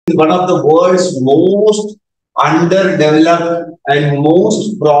one of the world's most underdeveloped and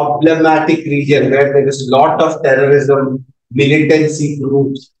most problematic region where there is a lot of terrorism, militancy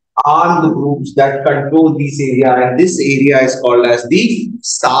groups, armed groups that control this area. And this area is called as the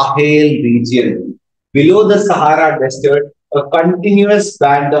Sahel region. Below the Sahara Desert, a continuous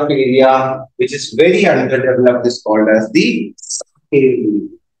band of area which is very underdeveloped is called as the Sahel.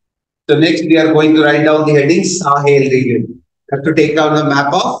 So next we are going to write down the heading Sahel region. You have to take down the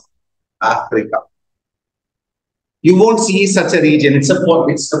map of Africa. You won't see such a region. It's a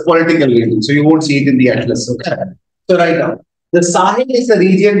political region, so you won't see it in the atlas. Okay. So write down. The Sahel is a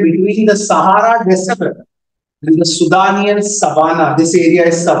region between the Sahara Desert and the Sudanian savanna. This area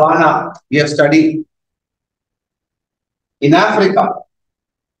is savanna. We have studied. In Africa,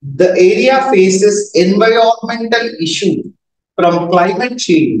 the area faces environmental issues from climate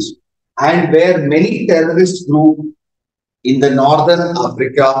change and where many terrorist groups in the northern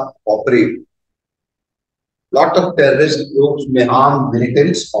Africa operate. Lot of terrorist groups may harm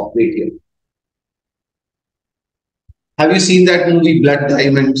militants operate here. Have you seen that movie Blood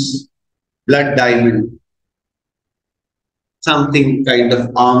Diamonds? Blood Diamond. Something kind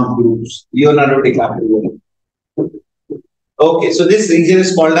of armed groups. Leonardo DiCaprio. Okay, so this region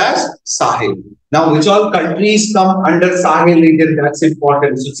is called as Sahel. Now, which all countries come under Sahel region? That's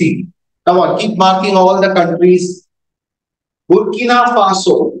important. So see, come on, keep marking all the countries. Burkina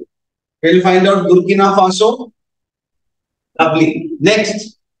Faso. Can you find out Burkina Faso? Lovely.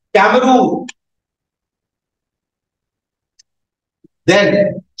 Next, Cameroon.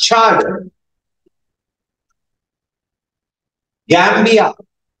 Then Chad. Gambia.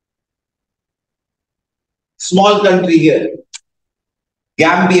 Small country here.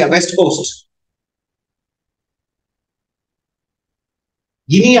 Gambia, West Coast.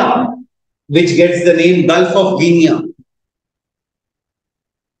 Guinea, which gets the name Gulf of Guinea.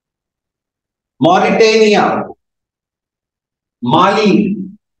 Mauritania, Mali,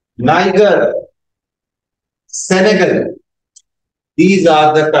 Niger, Senegal. These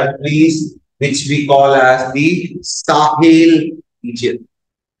are the countries which we call as the Sahel region.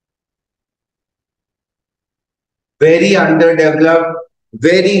 Very underdeveloped,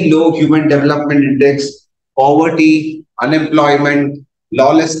 very low human development index, poverty, unemployment,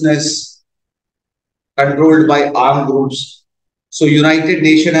 lawlessness, controlled by armed groups. So United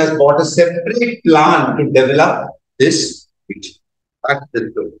Nations has bought a separate plan to develop this region. That's the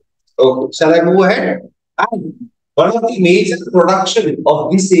truth. Okay, shall I move ahead? And one of the major production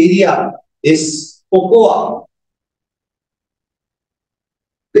of this area is cocoa.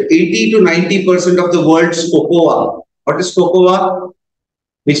 The 80 to 90% of the world's cocoa. What is cocoa?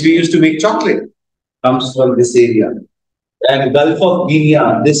 Which we use to make chocolate. Comes from this area. And Gulf of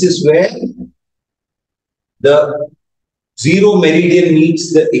Guinea. This is where the zero meridian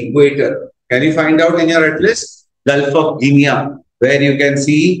meets the equator. Can you find out in your atlas? Gulf of Guinea, where you can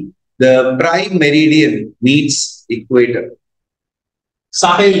see the prime meridian meets equator.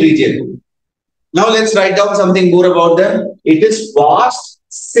 Sahel region. Now let's write down something more about them. It is vast,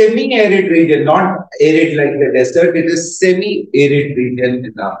 semi-arid region, not arid like the desert. It is semi-arid region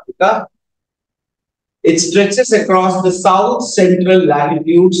in Africa. It stretches across the south central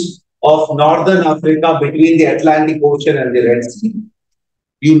latitudes of northern Africa between the Atlantic Ocean and the Red Sea.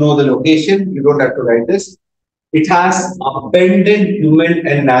 You know the location. You don't have to write this. It has abundant human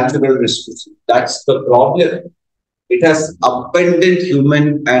and natural resources. That's the problem. It has abundant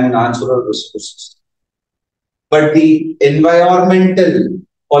human and natural resources. But the environmental,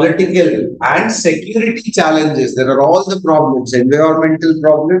 political, and security challenges, there are all the problems, environmental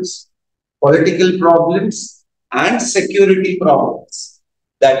problems, political problems, and security problems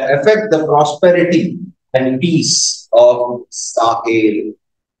that affect the prosperity and peace of Sahel.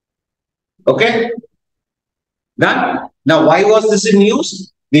 Okay? Done? Now, why was this in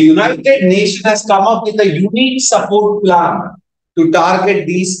news? The United Nations has come up with a unique support plan to target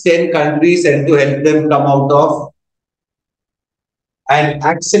these 10 countries and to help them come out of an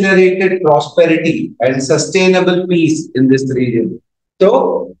accelerated prosperity and sustainable peace in this region.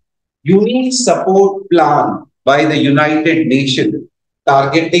 So, unique support plan by the United Nations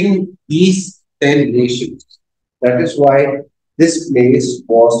targeting these 10 nations. That is why this place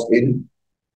was in